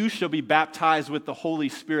 but you shall be baptized with the Holy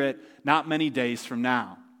Spirit not many days from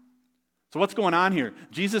now. So what's going on here?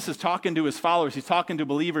 Jesus is talking to his followers. He's talking to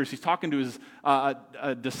believers. He's talking to his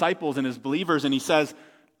disciples and his believers, and he says,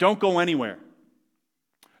 don't go anywhere.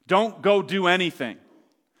 Don't go do anything.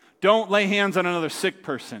 Don't lay hands on another sick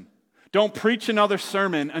person. Don't preach another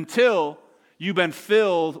sermon until you've been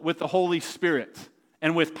filled with the Holy Spirit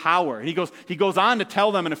and with power. He goes on to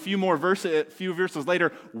tell them in a few verses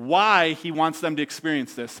later why he wants them to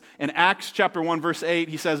experience this. In Acts chapter 1, verse 8,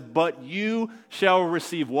 he says, but you shall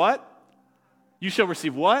receive what? You shall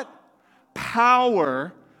receive what?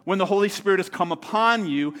 Power when the Holy Spirit has come upon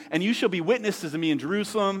you, and you shall be witnesses of me in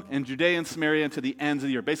Jerusalem and Judea and Samaria and to the ends of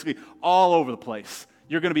the earth. Basically, all over the place.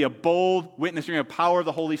 You're going to be a bold witness. You're going to have power of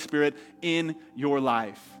the Holy Spirit in your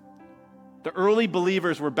life. The early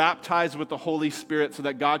believers were baptized with the Holy Spirit so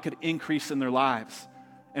that God could increase in their lives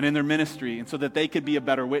and in their ministry and so that they could be a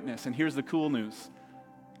better witness. And here's the cool news.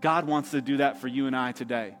 God wants to do that for you and I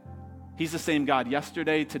today. He's the same God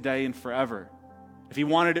yesterday, today, and forever. If he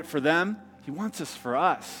wanted it for them, he wants this for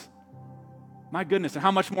us. My goodness, and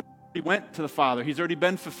how much more he went to the Father. He's already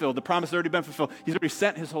been fulfilled. The promise has already been fulfilled. He's already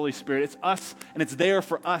sent his Holy Spirit. It's us, and it's there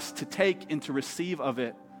for us to take and to receive of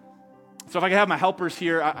it. So if I could have my helpers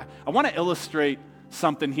here, I want to illustrate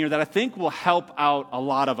something here that I think will help out a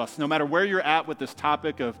lot of us. No matter where you're at with this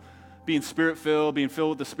topic of being Spirit-filled, being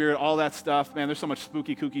filled with the Spirit, all that stuff. Man, there's so much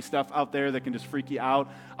spooky, kooky stuff out there that can just freak you out.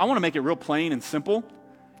 I want to make it real plain and simple.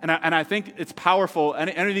 And I think it's powerful.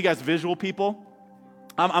 Any of you guys visual people?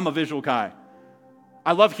 I'm a visual guy.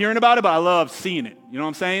 I love hearing about it, but I love seeing it. You know what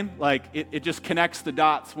I'm saying? Like, it just connects the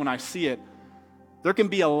dots when I see it. There can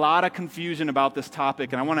be a lot of confusion about this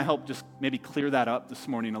topic, and I want to help just maybe clear that up this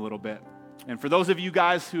morning a little bit. And for those of you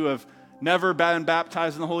guys who have never been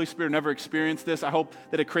baptized in the Holy Spirit, never experienced this, I hope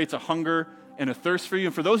that it creates a hunger and a thirst for you.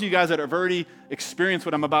 And for those of you guys that have already experienced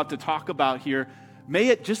what I'm about to talk about here, may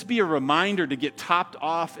it just be a reminder to get topped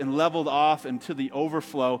off and leveled off and to the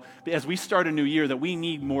overflow as we start a new year that we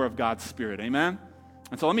need more of God's Spirit. Amen?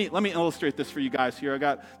 And so let me illustrate this for you guys here.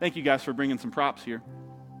 Thank you guys for bringing some props here.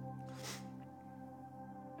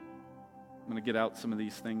 I'm going to get out some of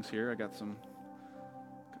these things here. I got some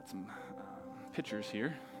pictures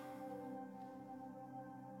here.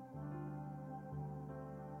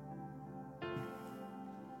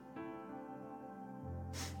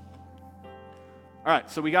 All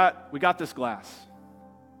right, so we got this glass.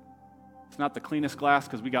 It's not the cleanest glass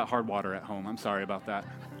because we got hard water at home. I'm sorry about that.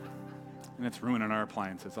 And it's ruining our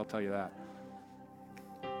appliances, I'll tell you that.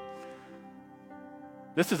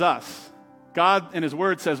 This is us. God in his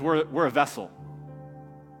word says we're a vessel.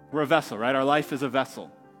 We're a vessel, right? Our life is a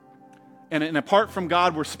vessel. And apart from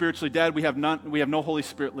God, we're spiritually dead. We have no Holy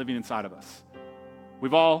Spirit living inside of us.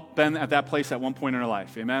 We've all been at that place at one point in our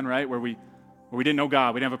life, amen, right? Where we didn't know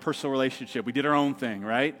God. We didn't have a personal relationship. We did our own thing,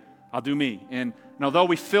 right? I'll do me. And although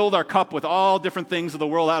we filled our cup with all different things of the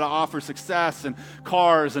world, how to offer success and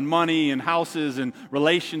cars and money and houses and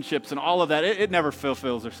relationships and all of that, it never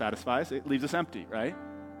fulfills or satisfies. It leaves us empty, right?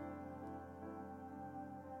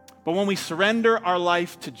 But when we surrender our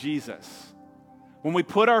life to Jesus, when we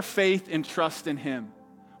put our faith and trust in him,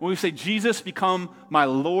 when we say, Jesus, become my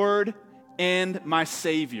Lord and my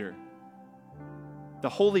Savior, the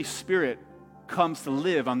Holy Spirit comes to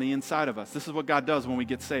live on the inside of us. This is what God does when we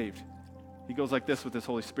get saved. He goes like this with his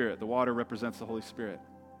Holy Spirit. The water represents the Holy Spirit.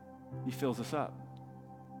 He fills us up.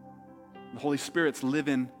 The Holy Spirit's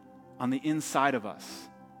living on the inside of us.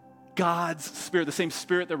 God's Spirit, the same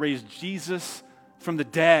Spirit that raised Jesus from the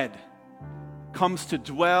dead, comes to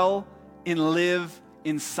dwell and live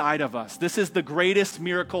inside of us. This is the greatest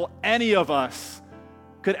miracle any of us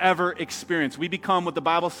could ever experience. We become what the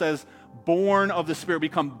Bible says, born of the Spirit. We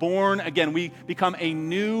become born again. We become a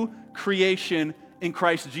new creation in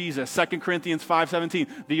Christ Jesus. 2 Corinthians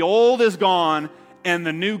 5:17. The old is gone and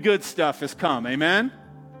the new good stuff has come. Amen?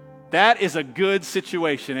 That is a good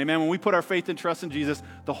situation. Amen? When we put our faith and trust in Jesus,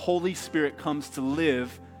 the Holy Spirit comes to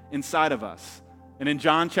live inside of us. And in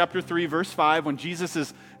John chapter 3, verse 5, when Jesus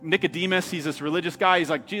is Nicodemus, he's this religious guy.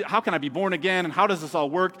 He's like, how can I be born again? And how does this all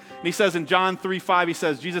work? And he says in John 3:5, he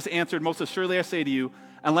says, Jesus answered, most assuredly I say to you,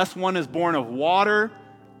 unless one is born of water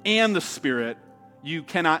and the Spirit, you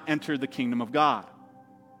cannot enter the kingdom of God.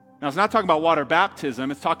 Now, it's not talking about water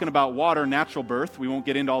baptism. It's talking about water natural birth. We won't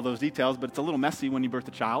get into all those details, but it's a little messy when you birth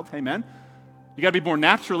a child. Amen? You got to be born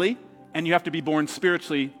naturally, and you have to be born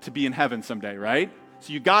spiritually to be in heaven someday, right?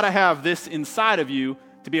 So you got to have this inside of you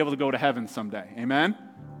to be able to go to heaven someday. Amen?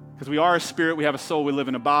 Because we are a spirit, we have a soul, we live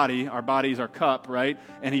in a body. Our body is our cup, right?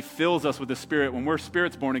 And he fills us with the Spirit. When we're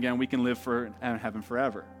spirits born again, we can live in heaven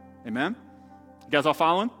forever. Amen? You guys all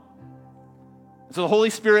following? So the Holy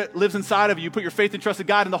Spirit lives inside of you. You put your faith and trust in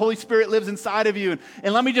God, and the Holy Spirit lives inside of you.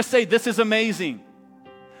 And let me just say, this is amazing.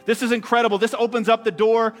 This is incredible. This opens up the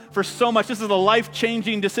door for so much. This is a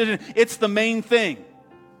life-changing decision. It's the main thing.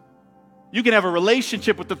 You can have a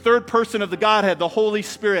relationship with the third person of the Godhead, the Holy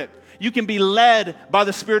Spirit. You can be led by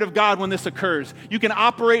the Spirit of God when this occurs. You can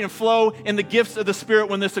operate and flow in the gifts of the Spirit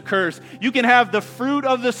when this occurs. You can have the fruit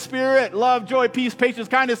of the Spirit, love, joy, peace, patience,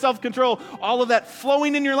 kindness, self-control, all of that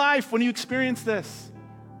flowing in your life when you experience this.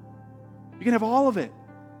 You can have all of it.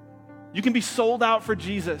 You can be sold out for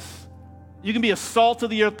Jesus. You can be a salt of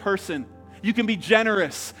the earth person. You can be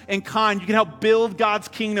generous and kind. You can help build God's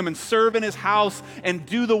kingdom and serve in his house and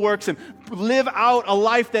do the works and live out a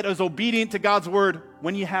life that is obedient to God's word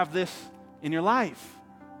when you have this in your life.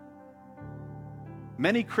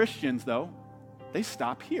 Many Christians, though, they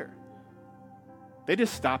stop here. They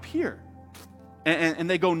just stop here. And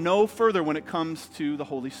they go no further when it comes to the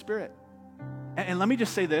Holy Spirit. And let me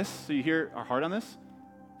just say this, so you hear our heart on this.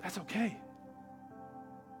 That's okay.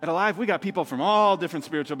 At Alive, we got people from all different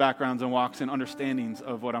spiritual backgrounds and walks and understandings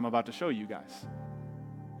of what I'm about to show you guys.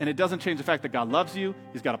 And it doesn't change the fact that God loves you,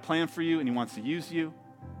 he's got a plan for you, and he wants to use you.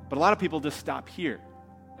 But a lot of people just stop here.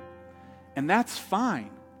 And that's fine,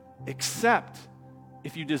 except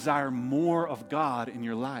if you desire more of God in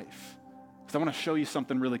your life. Because I want to show you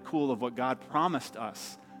something really cool of what God promised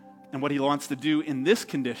us and what he wants to do in this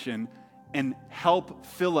condition and help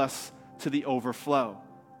fill us to the overflow.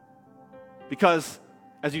 Because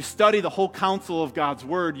as you study the whole counsel of God's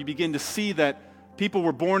word, you begin to see that people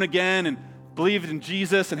were born again and believed in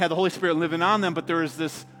Jesus and had the Holy Spirit living on them, but there is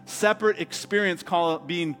this separate experience called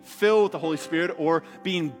being filled with the Holy Spirit or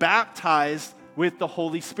being baptized with the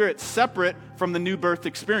Holy Spirit, separate from the new birth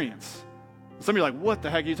experience. Some of you are like, what the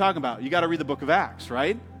heck are you talking about? You got to read the book of Acts,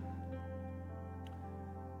 right?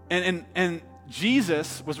 And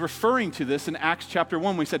Jesus was referring to this in Acts chapter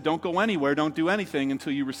 1 when he said, don't go anywhere, don't do anything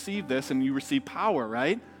until you receive this and you receive power,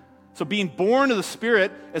 right? So being born of the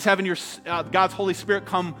Spirit is having your God's Holy Spirit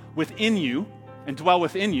come within you and dwell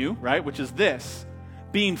within you, right? Which is this.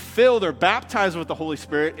 Being filled or baptized with the Holy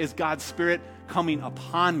Spirit is God's Spirit coming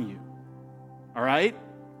upon you, all right?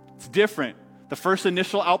 It's different. The first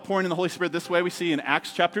initial outpouring in the Holy Spirit this way we see in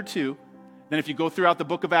Acts chapter 2. Then if you go throughout the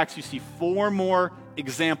book of Acts, you see 4 more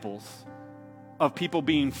examples of people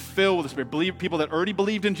being filled with the Spirit. People that already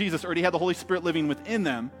believed in Jesus, already had the Holy Spirit living within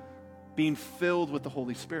them, being filled with the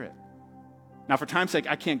Holy Spirit. Now, for time's sake,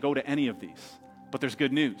 I can't go to any of these, but there's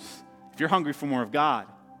good news. If you're hungry for more of God,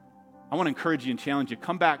 I want to encourage you and challenge you.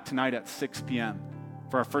 Come back tonight at 6 p.m.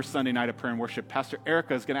 for our first Sunday night of prayer and worship. Pastor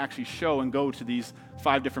Erica is going to actually show and go to these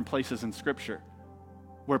 5 different places in Scripture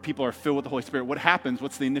where people are filled with the Holy Spirit. What happens,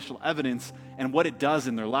 what's the initial evidence, and what it does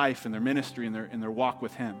in their life, in their ministry, in their walk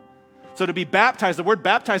with him. So to be baptized, the word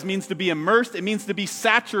baptized means to be immersed. It means to be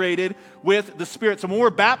saturated with the Spirit. So when we're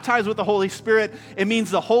baptized with the Holy Spirit, it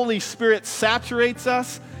means the Holy Spirit saturates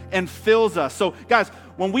us and fills us. So guys,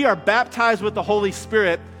 when we are baptized with the Holy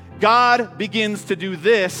Spirit, God begins to do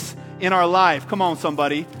this in our life. Come on,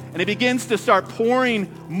 somebody. And he begins to start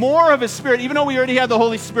pouring more of his Spirit. Even though we already have the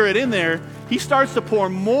Holy Spirit in there, he starts to pour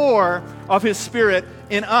more of his Spirit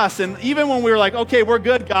in us. And even when we were like, okay, we're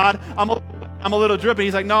good, God, I'm a little dripping.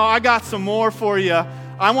 He's like, no, I got some more for you.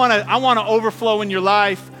 I want to overflow in your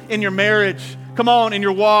life, in your marriage. Come on, in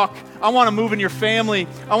your walk. I want to move in your family.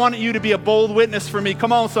 I want you to be a bold witness for me.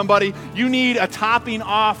 Come on, somebody. You need a topping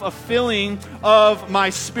off, a filling of my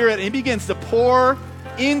Spirit. And he begins to pour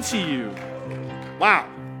into you. Wow.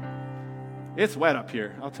 It's wet up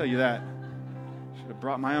here. I'll tell you that. Should have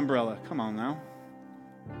brought my umbrella. Come on now.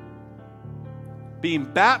 Being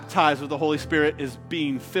baptized with the Holy Spirit is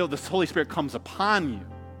being filled. The Holy Spirit comes upon you.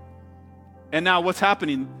 And now what's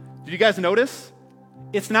happening? Did you guys notice?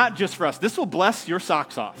 It's not just for us. This will bless your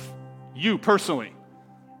socks off. You personally.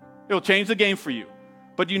 It will change the game for you.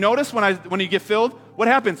 But you notice when you get filled, what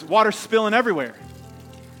happens? Water's spilling everywhere.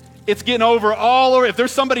 It's getting over all over. If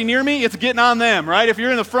there's somebody near me, it's getting on them, right? If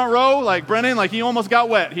you're in the front row, like Brennan, like he almost got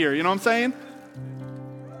wet here. You know what I'm saying?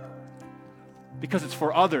 Because it's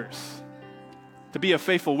for others. To be a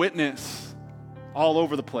faithful witness all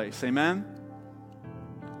over the place. Amen?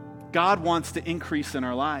 God wants to increase in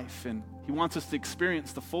our life, and he wants us to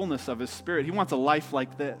experience the fullness of his Spirit. He wants a life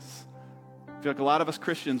like this. I feel like a lot of us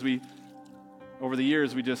Christians, over the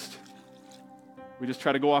years, we just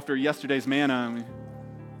try to go after yesterday's manna.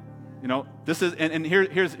 And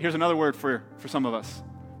here's another word for some of us.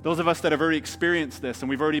 Those of us that have already experienced this, and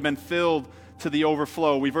we've already been filled to the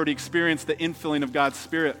overflow. We've already experienced the infilling of God's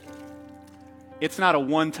Spirit. It's not a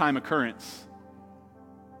one-time occurrence.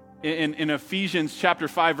 In Ephesians chapter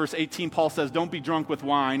 5, verse 18, Paul says, don't be drunk with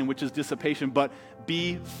wine, which is dissipation, but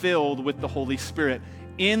be filled with the Holy Spirit.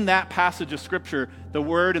 In that passage of Scripture, the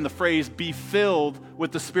word and the phrase be filled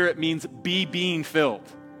with the Spirit means be being filled.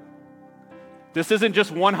 This isn't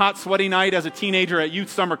just one hot, sweaty night as a teenager at youth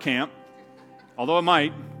summer camp. although it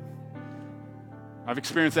might. I've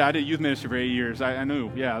experienced that. I did youth ministry for 8 years. I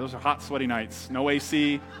knew, yeah, those are hot, sweaty nights. No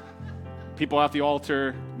AC, people at the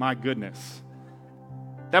altar. My goodness.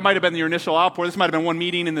 That might have been your initial outpour. This might have been one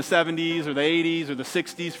meeting in the 70s or the 80s or the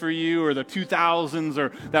 60s for you, or the 2000s, or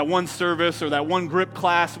that one service, or that one grip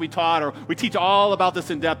class we taught, or we teach all about this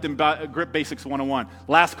in depth in Grip Basics 101.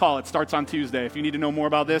 Last call, it starts on Tuesday. If you need to know more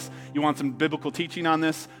about this, you want some biblical teaching on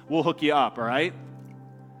this, we'll hook you up, all right?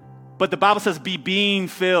 But the Bible says be being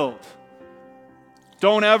filled.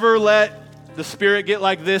 Don't ever let the Spirit get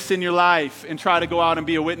like this in your life and try to go out and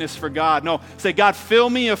be a witness for God. No, say, God, fill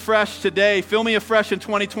me afresh today. Fill me afresh in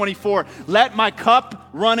 2024. Let my cup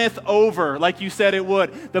runneth over, like you said it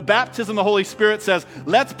would. The baptism of the Holy Spirit says,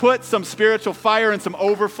 let's put some spiritual fire and some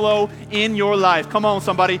overflow in your life. Come on,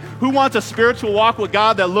 somebody. Who wants a spiritual walk with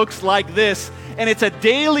God that looks like this? And it's a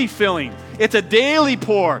daily filling. It's a daily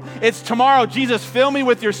pour. It's tomorrow, Jesus, fill me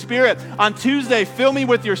with your Spirit. On Tuesday, fill me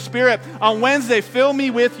with your Spirit. On Wednesday, fill me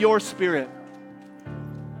with your Spirit.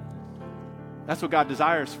 That's what God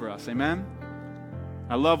desires for us, amen?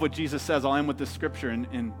 I love what Jesus says. I'll end with this scripture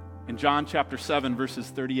in John chapter 7, verses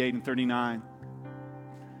 38 and 39.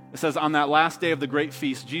 It says, on that last day of the great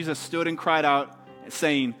feast, Jesus stood and cried out,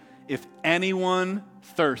 saying, if anyone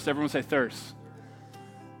thirsts, everyone say thirst,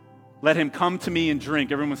 let him come to me and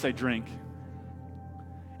drink. Everyone say drink.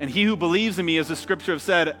 And he who believes in me, as the scripture have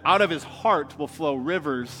said, out of his heart will flow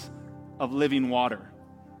rivers of living water.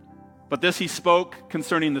 But this he spoke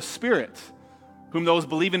concerning the Spirit, whom those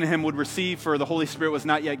believing in him would receive, for the Holy Spirit was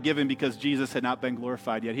not yet given because Jesus had not been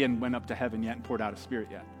glorified yet. He hadn't went up to heaven yet and poured out his Spirit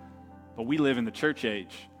yet. But we live in the church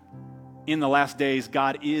age. In the last days,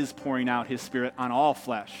 God is pouring out his Spirit on all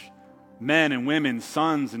flesh. Men and women,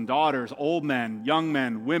 sons and daughters, old men, young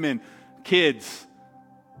men, women, kids.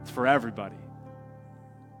 It's for everybody.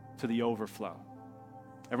 To the overflow.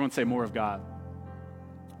 Everyone say more of God.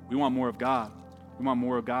 We want more of God. We want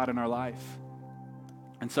more of God in our life.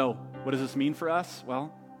 And so, what does this mean for us?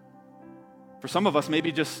 Well, for some of us,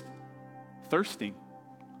 maybe just thirsting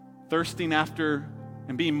after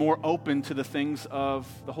and being more open to the things of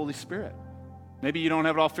the Holy Spirit. Maybe you don't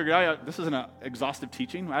have it all figured out. This isn't an exhaustive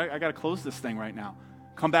teaching. I got to close this thing right now.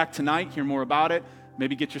 Come back tonight, hear more about it.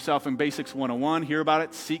 Maybe get yourself in Basics 101, hear about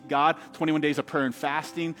it, seek God, 21 days of prayer and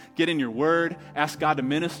fasting, get in your word, ask God to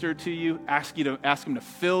minister to you, ask him to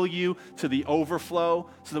fill you to the overflow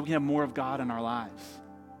so that we have more of God in our lives.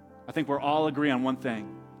 I think we're all agree on one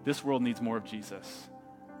thing. This world needs more of Jesus.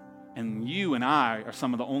 And you and I are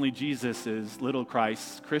some of the only Jesuses, little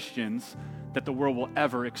Christs, Christians, that the world will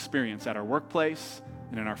ever experience at our workplace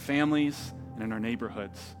and in our families and in our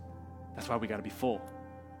neighborhoods. That's why we got to be full.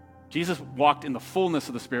 Jesus walked in the fullness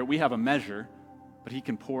of the Spirit. We have a measure, but he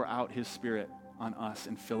can pour out his Spirit on us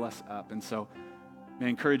and fill us up. And so, may I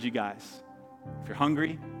encourage you guys, if you're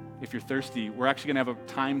hungry, if you're thirsty, we're actually going to have a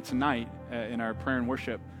time tonight in our prayer and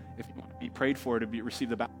worship. If you want to be prayed for to receive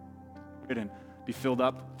the baptism and be filled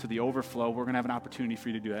up to the overflow, we're going to have an opportunity for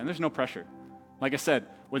you to do that. And there's no pressure. Like I said,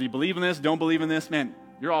 whether you believe in this, don't believe in this, man,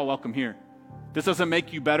 you're all welcome here. This doesn't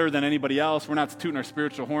make you better than anybody else. We're not tooting our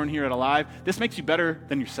spiritual horn here at Alive. This makes you better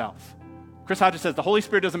than yourself. Chris Hodges says, the Holy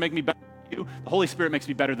Spirit doesn't make me better than you. The Holy Spirit makes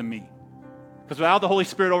me better than me. Because without the Holy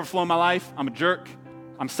Spirit overflowing my life, I'm a jerk,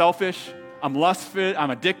 I'm selfish, I'm lustful, I'm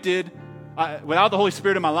addicted. Without the Holy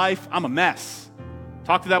Spirit in my life, I'm a mess.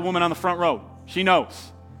 Talk to that woman on the front row. She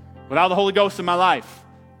knows. Without the Holy Ghost in my life,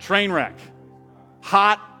 train wreck,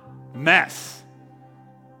 hot mess.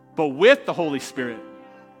 But with the Holy Spirit,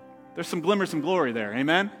 there's some glimmer, some glory there.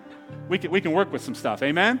 Amen? We can work with some stuff.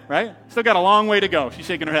 Amen? Right? Still got a long way to go. She's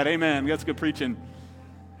shaking her head. Amen. That's good preaching.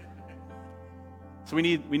 So we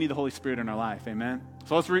need the Holy Spirit in our life. Amen?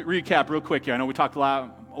 So let's recap real quick here. I know we talked a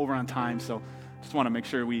lot over on time, so just want to make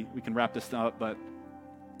sure we can wrap this up. But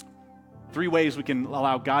 3 ways we can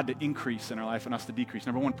allow God to increase in our life and us to decrease.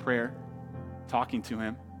 Number 1, prayer, talking to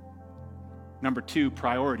him. Number 2,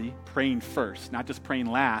 priority, praying first, not just praying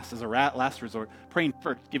last as a last resort, praying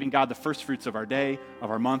first, giving God the first fruits of our day,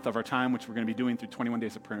 of our month, of our time, which we're going to be doing through 21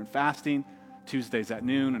 days of prayer and fasting, Tuesdays at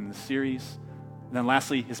noon in the series. And then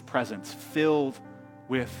lastly, his presence, filled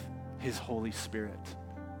with his Holy Spirit.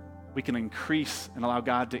 We can increase and allow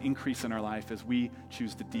God to increase in our life as we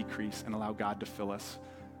choose to decrease and allow God to fill us.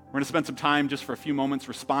 We're going to spend some time just for a few moments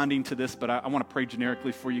responding to this, but I want to pray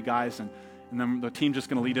generically for you guys, and then the team's just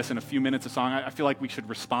going to lead us in a few minutes of song. I feel like we should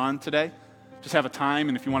respond today. Just have a time,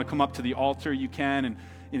 and if you want to come up to the altar, you can, and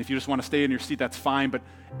if you just want to stay in your seat, that's fine, but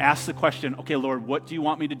ask the question, okay, Lord, what do you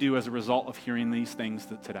want me to do as a result of hearing these things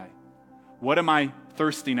today? What am I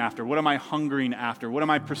thirsting after? What am I hungering after? What am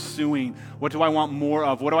I pursuing? What do I want more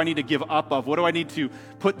of? What do I need to give up of? What do I need to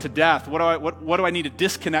put to death? What do I need to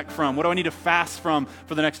disconnect from? What do I need to fast from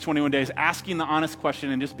for the next 21 days? Asking the honest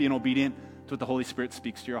question and just being obedient to what the Holy Spirit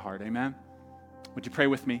speaks to your heart. Amen? Would you pray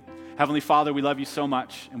with me? Heavenly Father, we love you so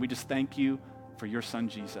much, and we just thank you for your Son,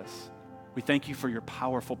 Jesus. We thank you for your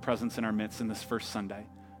powerful presence in our midst in this first Sunday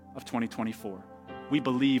of 2024. We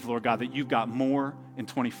believe, Lord God, that you've got more in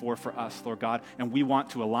 24 for us, Lord God, and we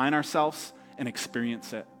want to align ourselves and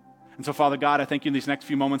experience it. And so, Father God, I thank you in these next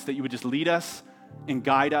few moments that you would just lead us and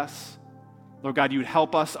guide us. Lord God, you would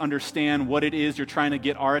help us understand what it is you're trying to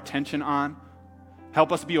get our attention on.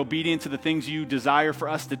 Help us be obedient to the things you desire for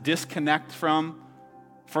us to disconnect from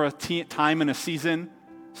for a time and a season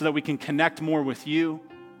so that we can connect more with you.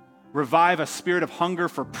 Revive a spirit of hunger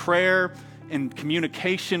for prayer and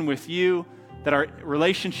communication with you, that our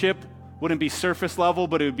relationship wouldn't be surface level,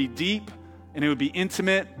 but it would be deep and it would be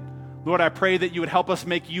intimate. Lord, I pray that you would help us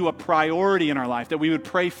make you a priority in our life, that we would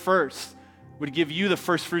pray first, would give you the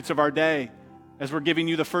first fruits of our day as we're giving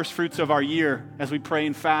you the first fruits of our year as we pray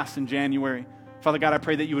and fast in January. Father God, I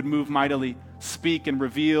pray that you would move mightily, speak and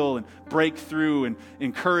reveal and break through and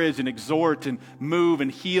encourage and exhort and move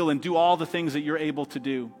and heal and do all the things that you're able to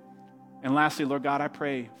do. And lastly, Lord God, I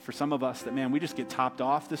pray for some of us that, man, we just get topped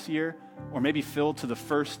off this year or maybe filled for the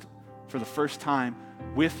first time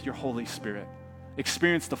with your Holy Spirit.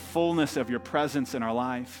 Experience the fullness of your presence in our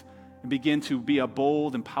life and begin to be a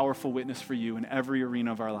bold and powerful witness for you in every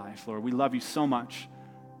arena of our life. Lord, we love you so much.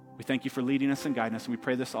 We thank you for leading us and guiding us, and we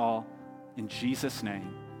pray this all in Jesus'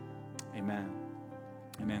 name. Amen.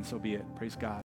 Amen. So be it. Praise God.